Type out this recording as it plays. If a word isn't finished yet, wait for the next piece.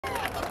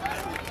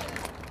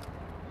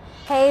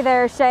Hey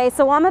there, Shay.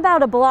 So I'm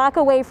about a block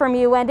away from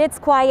you and it's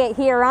quiet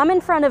here. I'm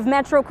in front of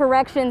Metro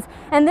Corrections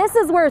and this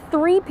is where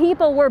 3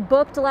 people were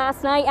booked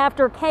last night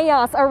after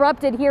chaos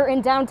erupted here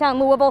in downtown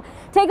Louisville.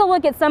 Take a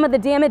look at some of the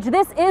damage.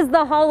 This is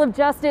the Hall of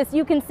Justice.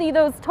 You can see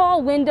those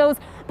tall windows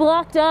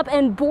blocked up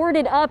and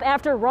boarded up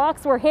after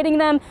rocks were hitting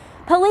them.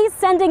 Police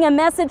sending a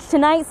message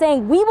tonight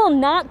saying we will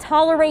not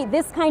tolerate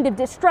this kind of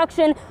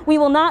destruction. We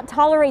will not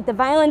tolerate the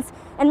violence,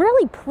 and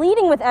really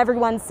pleading with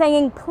everyone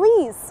saying,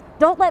 please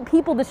don't let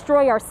people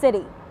destroy our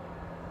city.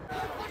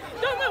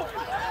 Don't move!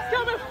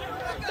 Don't move!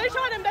 They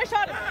shot him! They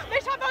shot him! They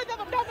shot both of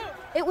them! Don't move!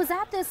 It was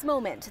at this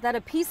moment that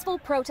a peaceful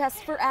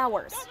protest for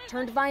hours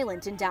turned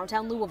violent in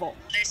downtown Louisville.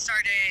 They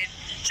started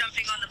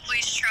jumping on the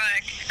police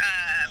truck.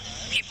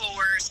 People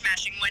were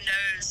smashing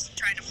windows,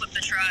 trying to flip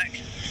the truck,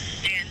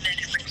 and then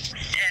it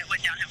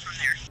went downhill from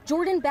there.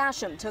 Jordan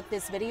Basham took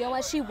this video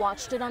as she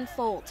watched it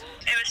unfold.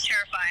 It was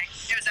terrifying.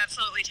 It was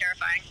absolutely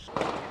terrifying.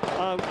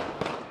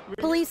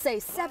 Police say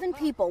 7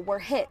 people were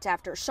hit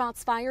after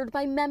shots fired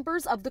by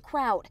members of the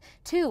crowd.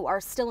 2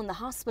 are still in the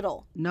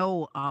hospital.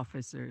 No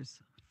officers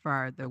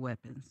fired their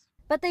weapons.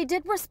 But they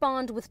did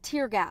respond with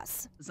tear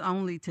gas. It's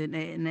only to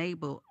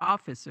enable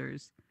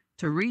officers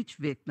to reach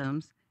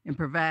victims and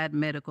provide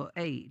medical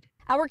aid.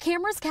 Our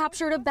cameras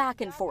captured a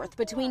back and forth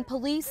between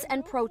police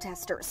and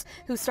protesters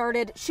who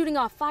started shooting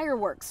off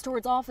fireworks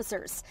towards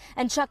officers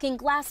and chucking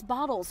glass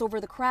bottles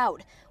over the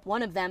crowd,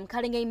 one of them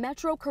cutting a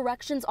Metro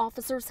Corrections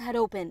officer's head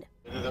open.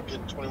 Ended up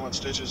getting 21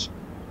 stitches,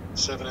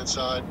 7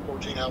 inside,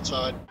 14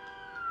 outside.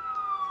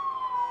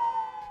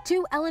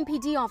 2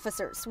 LMPD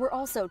officers were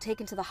also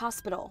taken to the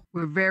hospital.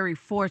 We're very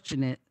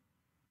fortunate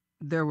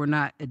there were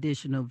not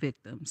additional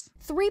victims.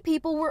 3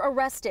 people were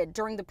arrested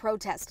during the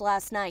protest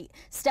last night: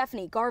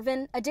 Stephanie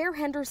Garvin, Adair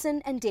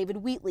Henderson, and David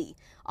Wheatley.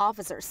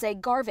 Officers say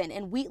Garvin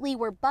and Wheatley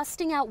were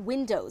busting out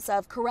windows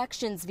of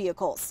corrections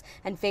vehicles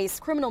and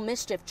faced criminal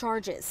mischief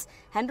charges.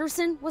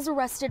 Henderson was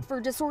arrested for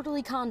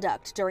disorderly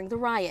conduct during the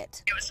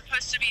riot. It was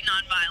supposed to be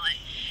nonviolent.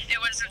 It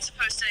wasn't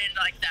supposed to end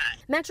like that.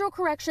 Metro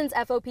Corrections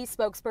FOP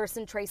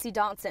spokesperson Tracy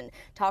Dotson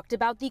talked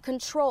about the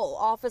control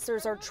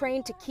officers are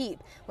trained to keep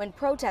when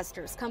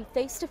protesters come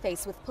face to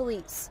face with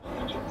police.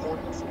 It's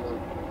important for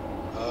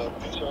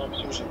peace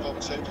officers and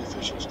public safety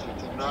officials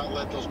to not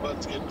let those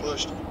buttons get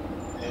pushed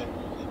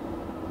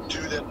and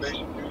do that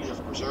basic duty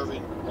of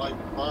preserving life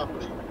and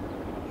property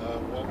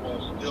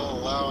while still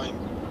allowing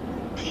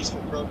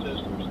peaceful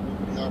protesters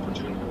the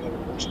opportunity for their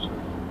voices.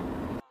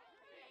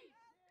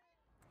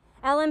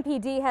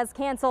 LMPD has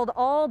canceled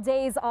all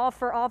days off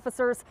for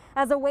officers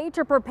as a way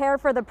to prepare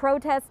for the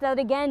protest that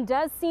again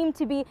does seem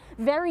to be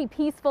very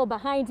peaceful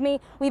behind me.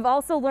 We've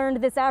also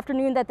learned this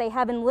afternoon that they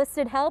have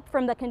enlisted help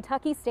from the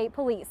Kentucky State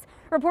Police.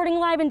 Reporting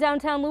live in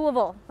downtown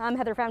Louisville, I'm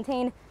Heather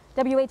Fountain,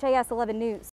 WHAS 11 News.